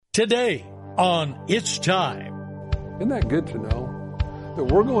Today on It's Time. Isn't that good to know? That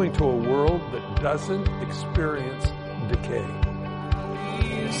we're going to a world that doesn't experience decay.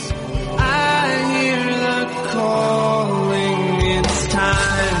 I hear the calling, it's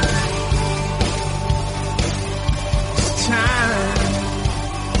time. It's time.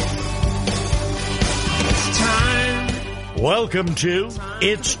 It's time. Welcome to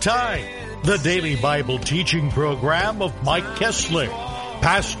It's Time, the daily Bible teaching program of Mike Kessler,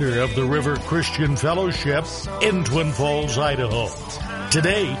 pastor of the River Christian Fellowship in Twin Falls, Idaho.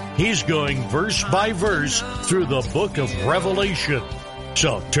 Today, he's going verse by verse through the book of Revelation.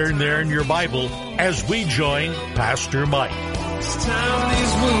 So turn there in your Bible as we join Pastor Mike. It's time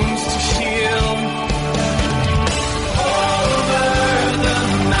these wounds to heal. Over the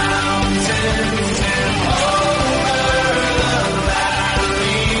mountains and over the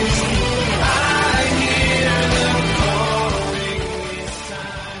valleys, I hear the calling. It's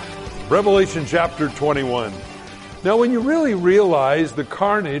time. Revelation chapter 21. Now, when you really realize the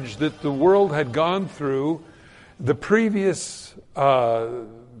carnage that the world had gone through the previous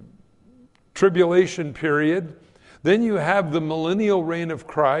tribulation period, then you have the millennial reign of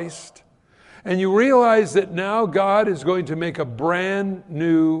Christ, and you realize that now God is going to make a brand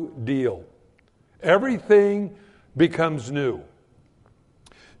new deal. Everything becomes new.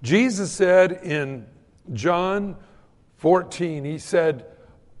 Jesus said in John 14, he said,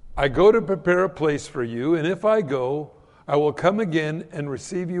 I go to prepare a place for you, and if I go, I will come again and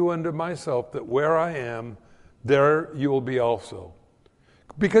receive you unto myself, that where I am, there you will be also.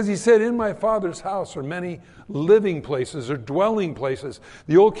 Because he said, in my Father's house are many living places or dwelling places.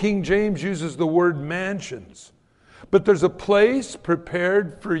 The old King James uses the word mansions. But there's a place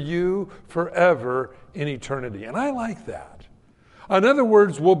prepared for you forever in eternity. And I like that. In other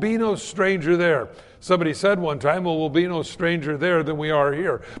words, we'll be no stranger there. Somebody said one time, well, we'll be no stranger there than we are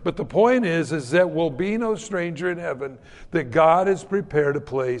here. But the point is that we'll be no stranger in heaven, that God has prepared a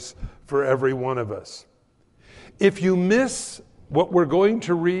place for every one of us. If you miss what we're going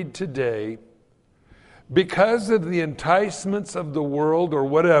to read today, because of the enticements of the world or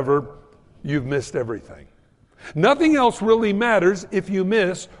whatever, you've missed everything. Nothing else really matters if you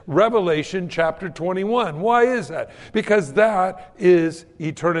miss Revelation chapter 21. Why is that? Because that is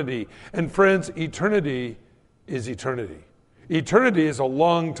eternity. And friends, eternity is eternity. Eternity is a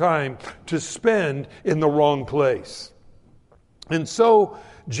long time to spend in the wrong place. And so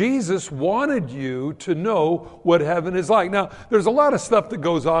Jesus wanted you to know what heaven is like. Now, there's a lot of stuff that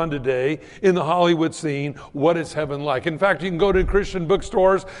goes on today in the Hollywood scene. What is heaven like? In fact, you can go to Christian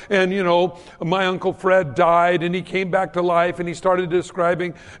bookstores and, my Uncle Fred died and he came back to life and he started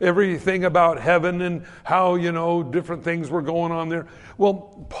describing everything about heaven and how, different things were going on there.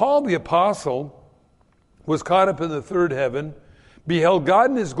 Well, Paul the Apostle was caught up in the third heaven, beheld God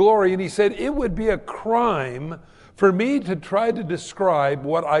in his glory, and he said, it would be a crime for me to try to describe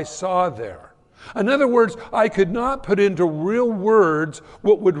what I saw there. In other words, I could not put into real words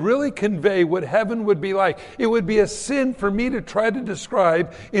what would really convey what heaven would be like. It would be a sin for me to try to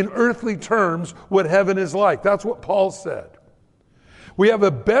describe in earthly terms what heaven is like. That's what Paul said. We have a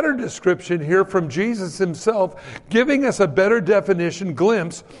better description here from Jesus himself, giving us a better definition,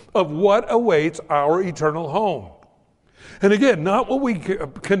 glimpse of what awaits our eternal home. And again, not what we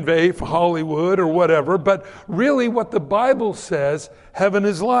convey for Hollywood or whatever, but really what the Bible says heaven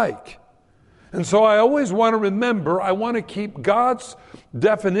is like. And so I always want to remember, I want to keep God's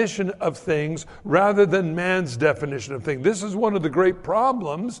definition of things rather than man's definition of things. This is one of the great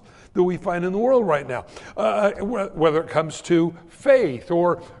problems that we find in the world right now. Whether it comes to faith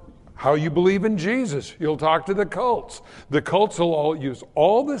or how you believe in Jesus. You'll talk to the cults. The cults will all use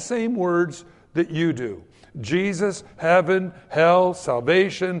all the same words that you do. Jesus, heaven, hell,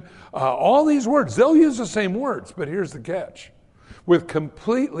 salvation, all these words. They'll use the same words, but here's the catch. With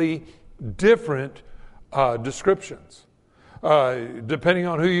completely different descriptions. Depending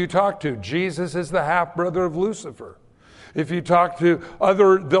on who you talk to. Jesus is the half-brother of Lucifer. If you talk to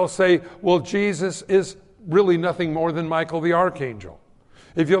they'll say, well, Jesus is really nothing more than Michael the Archangel.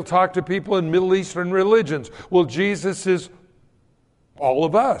 If you'll talk to people in Middle Eastern religions, well, Jesus is all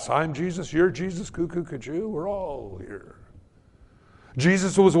of us. I'm Jesus, you're Jesus, cuckoo, cuckoo, we're all here.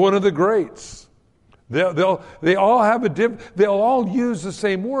 Jesus was one of the greats. They'll all use the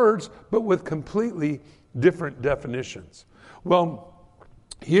same words, but with completely different definitions. Well,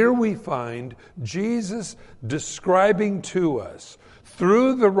 here we find Jesus describing to us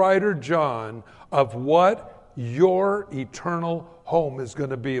through the writer John of what your eternal home is going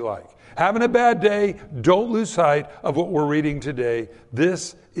to be like. Having a bad day, don't lose sight of what we're reading today.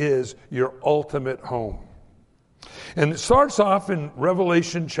 This is your ultimate home. And it starts off in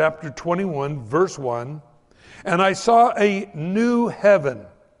Revelation chapter 21, verse 1. And I saw a new heaven.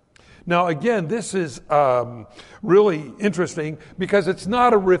 Now, again, this is really interesting because it's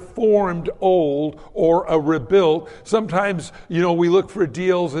not a reformed old or a rebuilt. Sometimes, we look for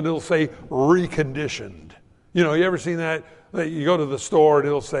deals and it'll say reconditioned. You ever seen that? You go to the store and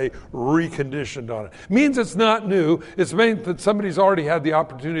it'll say reconditioned on it. Means it's not new. It's meant that somebody's already had the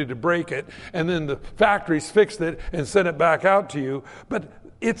opportunity to break it, and then the factory's fixed it and sent it back out to you. But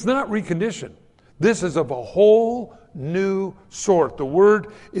it's not reconditioned. This is of a whole new sort. The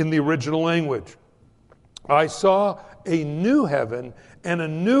word in the original language. I saw a new heaven and a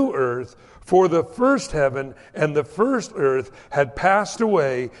new earth, for the first heaven and the first earth had passed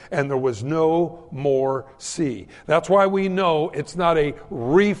away, and there was no more sea. That's why we know it's not a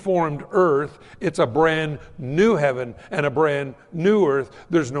reformed earth. It's a brand new heaven and a brand new earth.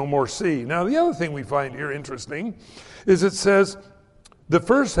 There's no more sea. Now, the other thing we find here interesting is it says the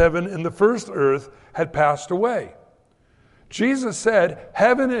first heaven and the first earth had passed away. Jesus said,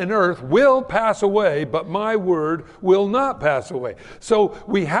 heaven and earth will pass away, but my word will not pass away. So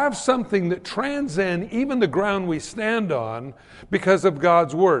we have something that transcends even the ground we stand on because of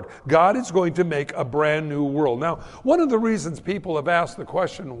God's word. God is going to make a brand new world. Now, one of the reasons people have asked the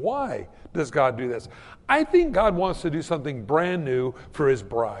question, why does God do this? I think God wants to do something brand new for his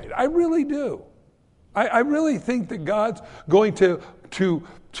bride. I really do. I really think that God's going to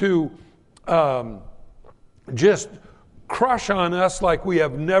just crush on us like we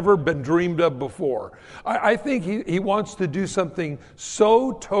have never been dreamed of before. I think he wants to do something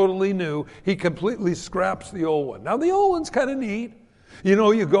so totally new, he completely scraps the old one. Now, the old one's kind of neat.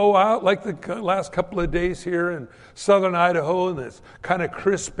 You go out like the last couple of days here in southern Idaho, and it's kind of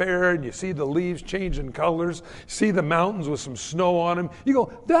crisp air, and you see the leaves changing colors, see the mountains with some snow on them. You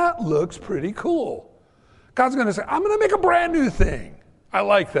go, that looks pretty cool. God's going to say, I'm going to make a brand new thing. I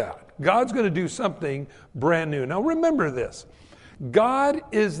like that. God's going to do something brand new. Now remember this. God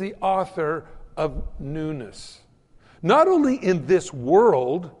is the author of newness. Not only in this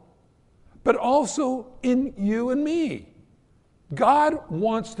world, but also in you and me. God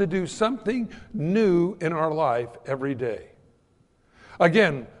wants to do something new in our life every day.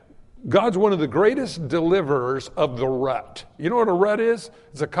 Again, God's one of the greatest deliverers of the rut. You know what a rut is?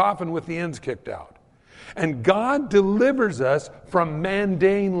 It's a coffin with the ends kicked out. And God delivers us from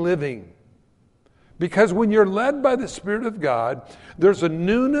mundane living. Because when you're led by the Spirit of God, there's a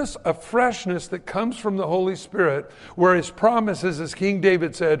newness, a freshness that comes from the Holy Spirit, where his promises, as King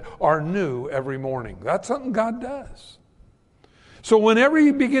David said, are new every morning. That's something God does. So whenever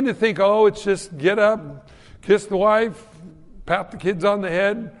you begin to think, it's just get up, kiss the wife, pat the kids on the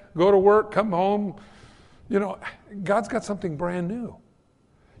head, go to work, come home, God's got something brand new.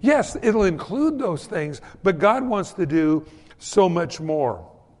 Yes, it'll include those things, but God wants to do so much more.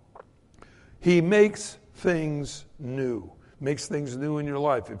 He makes things new. Makes things new in your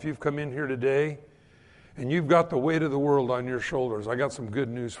life. If you've come in here today and you've got the weight of the world on your shoulders, I got some good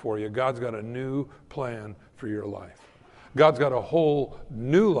news for you. God's got a new plan for your life. God's got a whole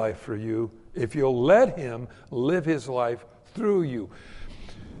new life for you if you'll let him live his life through you.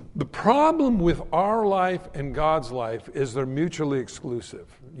 The problem with our life and God's life is they're mutually exclusive.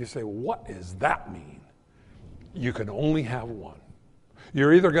 You say, what does that mean? You can only have one.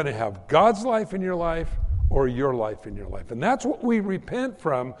 You're either going to have God's life in your life or your life in your life. And that's what we repent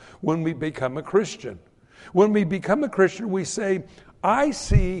from when we become a Christian. When we become a Christian, we say, I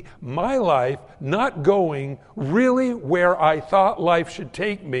see my life not going really where I thought life should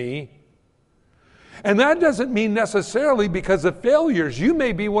take me. And that doesn't mean necessarily because of failures. You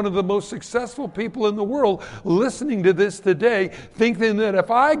may be one of the most successful people in the world listening to this today, thinking that if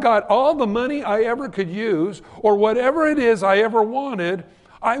I got all the money I ever could use, or whatever it is I ever wanted,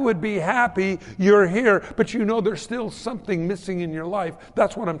 I would be happy. You're here, but there's still something missing in your life.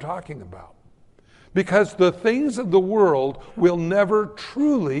 That's what I'm talking about. Because the things of the world will never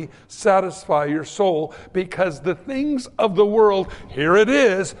truly satisfy your soul, because the things of the world, here it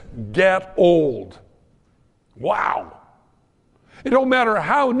is, get old. Wow. It don't matter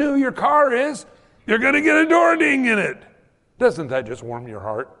how new your car is, you're going to get a door ding in it. Doesn't that just warm your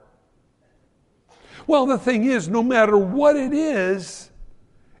heart? Well, the thing is, no matter what it is,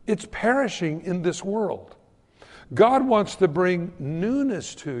 it's perishing in this world. God wants to bring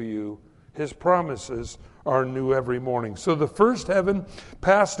newness to you. His promises are new every morning. So the first heaven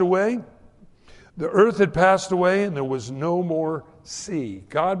passed away. The earth had passed away, and there was no more sea.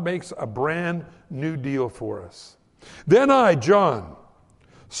 God makes a brand new deal for us. Then I, John,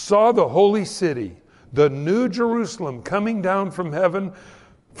 saw the holy city, the new Jerusalem, coming down from heaven,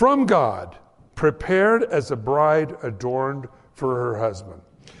 from God, prepared as a bride adorned for her husband.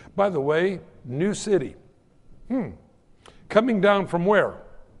 By the way, new city. Coming down from where?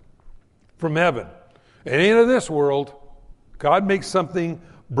 From heaven. It ain't of this world. God makes something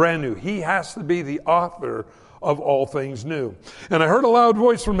brand new. He has to be the author of all things new. And I heard a loud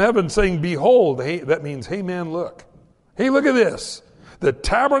voice from heaven saying, behold, hey, that means, hey man, look. Hey, look at this. The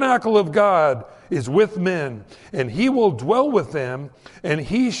tabernacle of God is with men, and he will dwell with them, and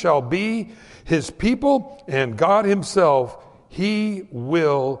he shall be his people, and God himself, he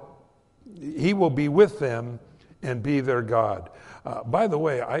will be with them and be their God. By the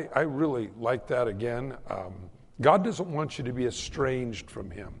way, I really like that again. God doesn't want you to be estranged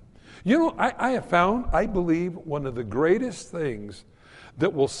from him. You know, I have found, I believe, one of the greatest things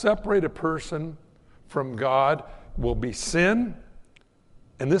that will separate a person from God will be sin,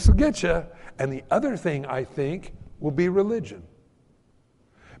 and this will get you, and the other thing, I think, will be religion.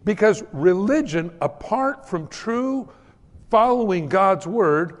 Because religion, apart from true following God's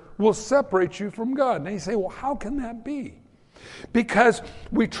word, will separate you from God. And you say, well, how can that be? Because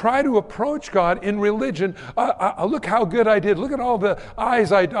we try to approach God in religion. Look how good I did. Look at all the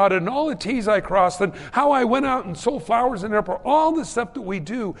I's I dotted and all the T's I crossed and how I went out and sold flowers in the airport. All the stuff that we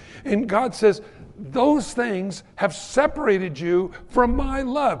do. And God says, those things have separated you from my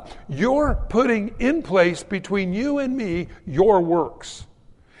love. You're putting in place between you and me your works.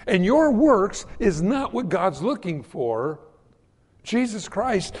 And your works is not what God's looking for. Jesus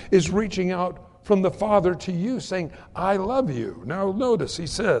Christ is reaching out from the Father to you, saying, I love you. Now notice, he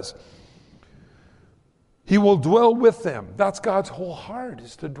says, he will dwell with them. That's God's whole heart,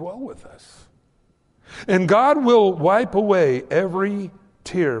 is to dwell with us. And God will wipe away every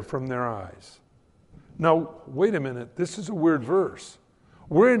tear from their eyes. Now, wait a minute. This is a weird verse.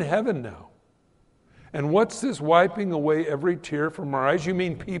 We're in heaven now. And what's this wiping away every tear from our eyes? You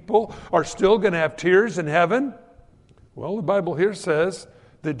mean people are still going to have tears in heaven? Well, the Bible here says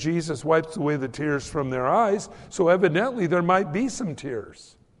that Jesus wipes away the tears from their eyes, so evidently there might be some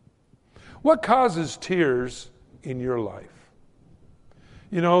tears. What causes tears in your life?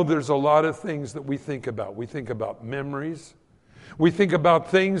 You know, there's a lot of things that we think about. We think about memories. We think about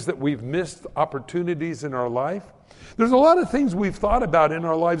things that we've missed, opportunities in our life. There's a lot of things we've thought about in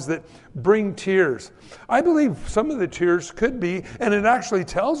our lives that bring tears. I believe some of the tears could be, and it actually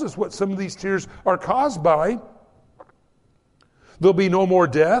tells us what some of these tears are caused by. There'll be no more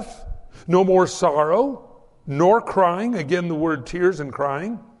death, no more sorrow, nor crying. Again, the word tears and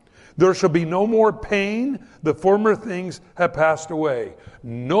crying. There shall be no more pain. The former things have passed away.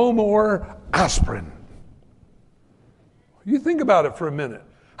 No more aspirin. You think about it for a minute.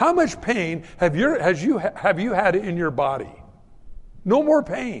 How much pain have you had in your body? No more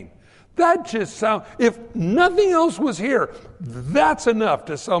pain. That just sounds, if nothing else was here, that's enough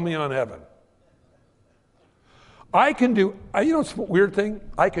to sell me on heaven. I can do, you know, it's a weird thing.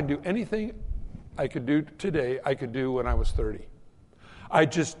 I can do anything I could do today, I could do when I was 30. I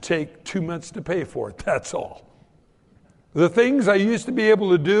just take 2 months to pay for it. That's all. The things I used to be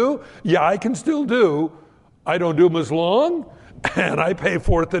able to do, yeah, I can still do. I don't do them as long, and I pay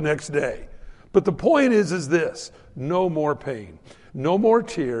for it the next day. But the point is this: no more pain, no more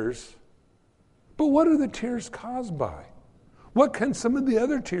tears. But what are the tears caused by? What can some of the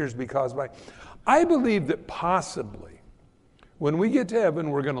other tears be caused by? I believe that possibly when we get to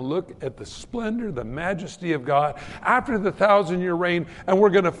heaven, we're going to look at the splendor, the majesty of God after the 1,000-year reign, and we're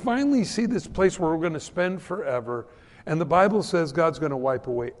going to finally see this place where we're going to spend forever. And the Bible says God's going to wipe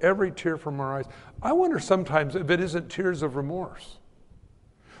away every tear from our eyes. I wonder sometimes if it isn't tears of remorse,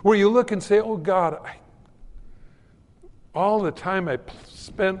 where you look and say, oh God, all the time I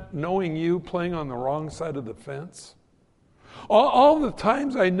spent knowing you playing on the wrong side of the fence, all the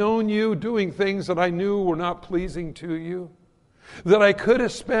times I known you doing things that I knew were not pleasing to you, that I could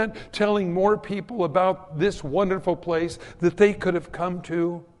have spent telling more people about this wonderful place that they could have come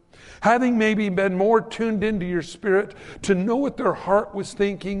to, having maybe been more tuned into your spirit to know what their heart was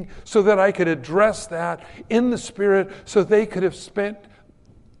thinking so that I could address that in the spirit so they could have spent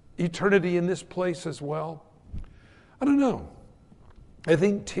eternity in this place as well. I don't know. I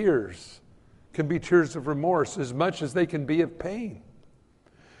think tears can be tears of remorse as much as they can be of pain.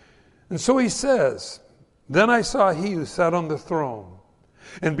 And so he says, then I saw he who sat on the throne,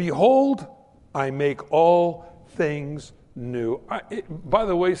 and behold, I make all things new. By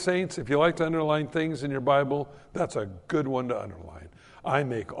the way, saints, if you like to underline things in your Bible, that's a good one to underline. I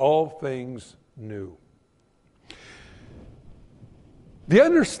make all things new. The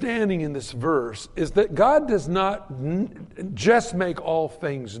understanding in this verse is that God does not just make all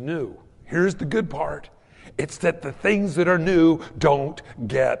things new. Here's the good part. It's that the things that are new don't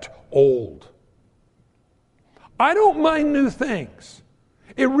get old. I don't mind new things.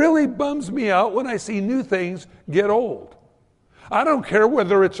 It really bums me out when I see new things get old. I don't care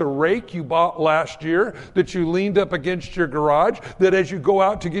whether it's a rake you bought last year that you leaned up against your garage, that as you go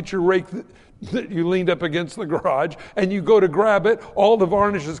out to get your rake that you leaned up against the garage, and you go to grab it, all the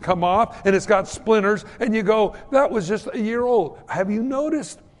varnish has come off, and it's got splinters, and you go, that was just a year old. Have you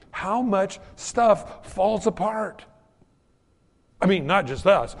noticed how much stuff falls apart? I mean, not just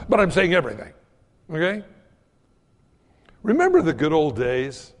us, but I'm saying everything, okay? Remember the good old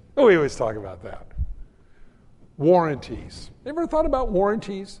days? Oh, we always talk about that. Warranties. Ever thought about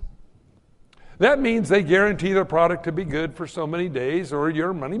warranties? That means they guarantee their product to be good for so many days or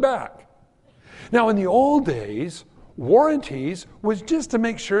your money back. Now, in the old days, warranties was just to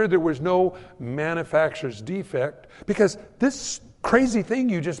make sure there was no manufacturer's defect, because this crazy thing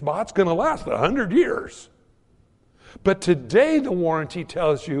you just bought is going to last 100 years. But today, the warranty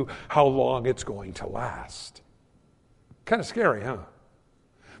tells you how long it's going to last. Kind of scary, huh?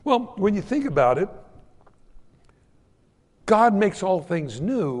 Well, when you think about it, God makes all things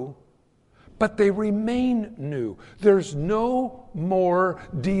new, but they remain new. There's no more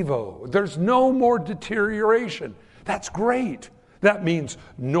devo. There's no more deterioration. That's great. That means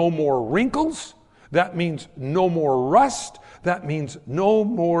no more wrinkles. That means no more rust. That means no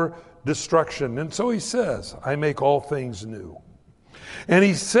more destruction. And so he says, I make all things new. And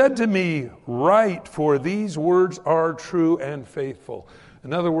he said to me, write, for these words are true and faithful.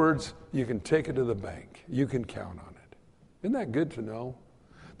 In other words, you can take it to the bank. You can count on it. Isn't that good to know?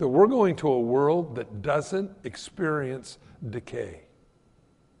 That we're going to a world that doesn't experience decay.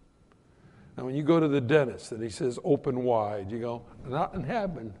 Now, when you go to the dentist and he says open wide, you go, not in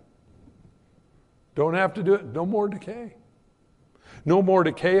heaven. Don't have to do it. No more decay. No more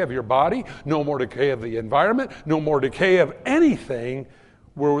decay of your body. No more decay of the environment. No more decay of anything.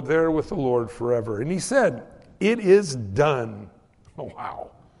 We're there with the Lord forever. And he said, it is done. Oh,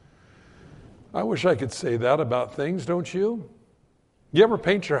 wow. I wish I could say that about things, don't you? You ever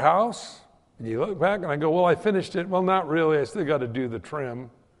paint your house? And you look back and I go, well, I finished it. Well, not really. I still got to do the trim.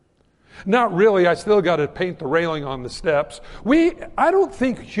 Not really. I still got to paint the railing on the steps. I don't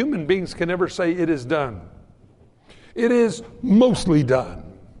think human beings can ever say it is done. It is mostly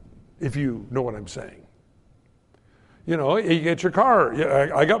done, if you know what I'm saying. You know, you get your car.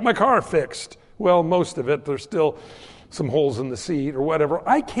 I got my car fixed. Well, most of it, there's still some holes in the seat or whatever.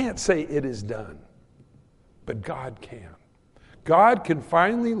 I can't say it is done, but God can. God can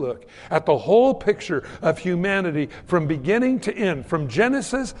finally look at the whole picture of humanity from beginning to end, from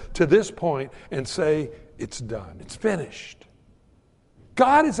Genesis to this point, and say, it's done. It's finished.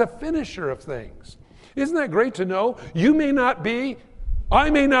 God is a finisher of things. Isn't that great to know? You may not be, I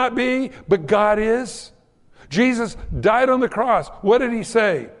may not be, but God is. Jesus died on the cross. What did he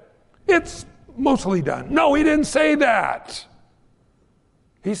say? It's mostly done. No, he didn't say that.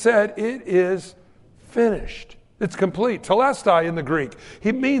 He said, it is finished. It's complete. Telestai in the Greek.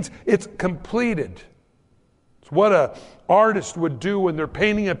 He means it's completed. It's what an artist would do when they're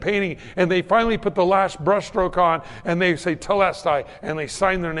painting a painting and they finally put the last brushstroke on and they say telestai and they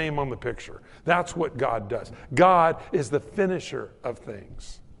sign their name on the picture. That's what God does. God is the finisher of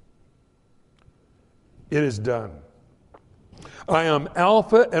things. It is done. I am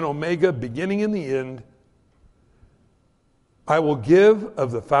Alpha and Omega, beginning and the end. I will give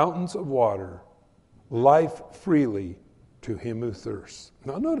of the fountains of water life freely to him who thirsts.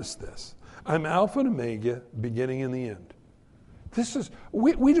 Now notice this. I'm Alpha and Omega, beginning and the end. This is,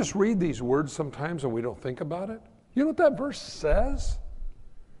 we just read these words sometimes and we don't think about it. You know what that verse says?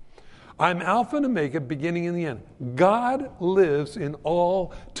 I'm Alpha and Omega, beginning and the end. God lives in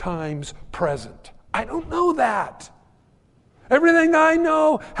all times present. I don't know that. Everything I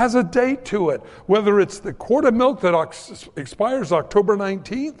know has a date to it. Whether it's the quart of milk that expires October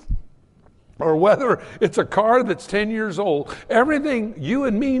 19th, or whether it's a car that's 10 years old, everything you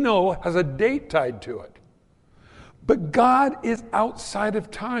and me know has a date tied to it. But God is outside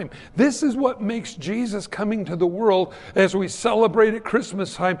of time. This is what makes Jesus coming to the world as we celebrate at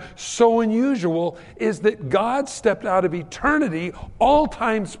Christmas time so unusual, is that God stepped out of eternity, all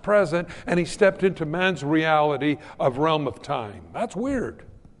times present, and he stepped into man's reality of realm of time. That's weird.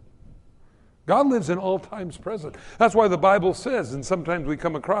 God lives in all times present. That's why the Bible says, and sometimes we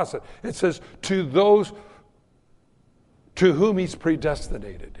come across it, it says, to those to whom he's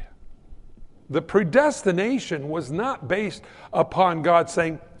predestinated. The predestination was not based upon God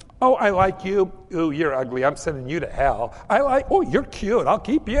saying, oh, I like you. Oh, you're ugly. I'm sending you to hell. Oh, you're cute. I'll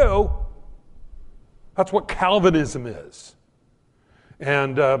keep you. That's what Calvinism is.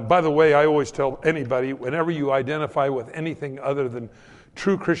 And by the way, I always tell anybody, whenever you identify with anything other than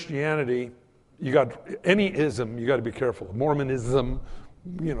true Christianity, you got any ism, you got to be careful. Mormonism,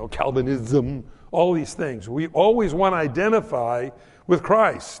 Calvinism, all these things. We always want to identify with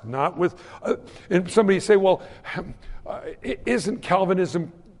Christ, not with. And somebody say, well, isn't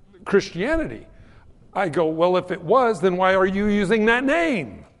Calvinism Christianity? I go, well, if it was, then why are you using that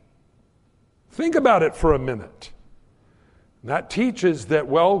name? Think about it for a minute. That teaches that,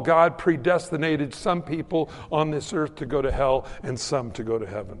 well, God predestinated some people on this earth to go to hell and some to go to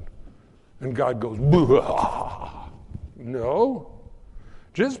heaven. And God goes, no.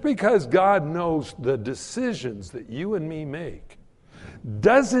 Just because God knows the decisions that you and me make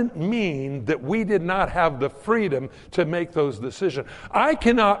doesn't mean that we did not have the freedom to make those decisions. I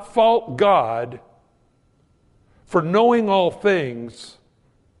cannot fault God for knowing all things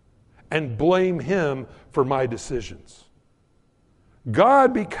and blame him for my decisions.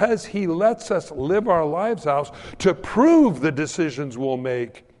 God, because he lets us live our lives out to prove the decisions we'll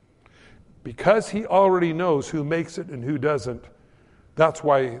make, because he already knows who makes it and who doesn't, that's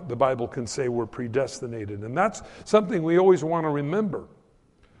why the Bible can say we're predestinated. And that's something we always want to remember.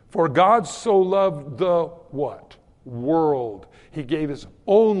 For God so loved the what? World. He gave his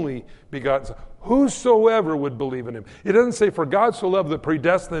only begotten Son. Whosoever would believe in him. It doesn't say for God so loved the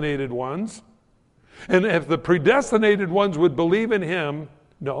predestinated ones. And if the predestinated ones would believe in him,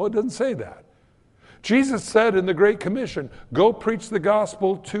 no, it doesn't say that. Jesus said in the Great Commission, go preach the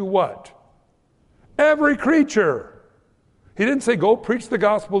gospel to what? Every creature. He didn't say go preach the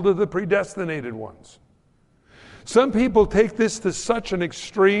gospel to the predestinated ones. Some people take this to such an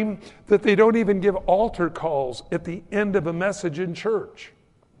extreme that they don't even give altar calls at the end of a message in church.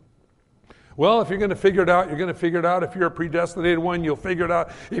 Well, if you're going to figure it out, you're going to figure it out. If you're a predestinated one, you'll figure it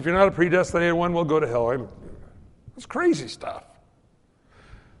out. If you're not a predestinated one, we'll go to hell. It's crazy stuff.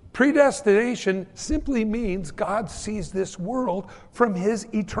 Predestination simply means God sees this world from his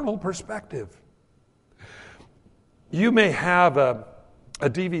eternal perspective. You may have a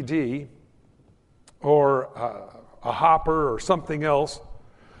DVD or a hopper or something else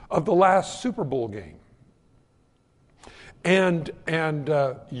of the last Super Bowl game. And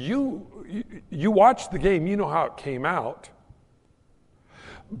you watch the game, you know how it came out.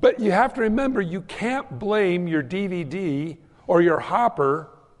 But you have to remember, you can't blame your DVD or your hopper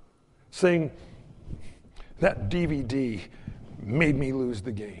saying, that DVD made me lose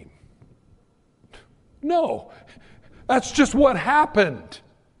the game. No, that's just what happened.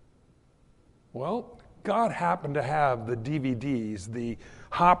 Well, God happened to have the DVDs, the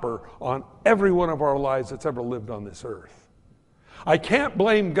hopper, on every one of our lives that's ever lived on this earth. I can't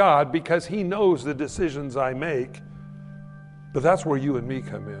blame God because he knows the decisions I make, but that's where you and me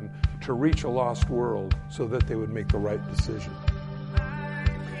come in, to reach a lost world so that they would make the right decision.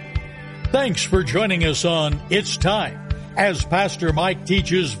 Thanks for joining us on It's Time, as Pastor Mike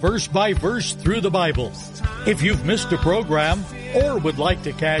teaches verse by verse through the Bible. If you've missed a program or would like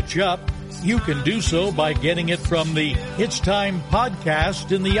to catch up, you can do so by getting it from the It's Time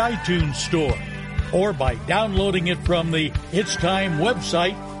podcast in the iTunes store, or by downloading it from the It's Time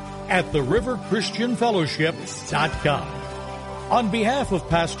website at theriverchristianfellowship.com. On behalf of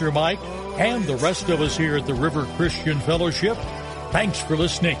Pastor Mike and the rest of us here at the River Christian Fellowship, thanks for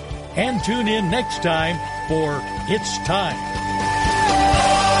listening, and tune in next time for It's Time.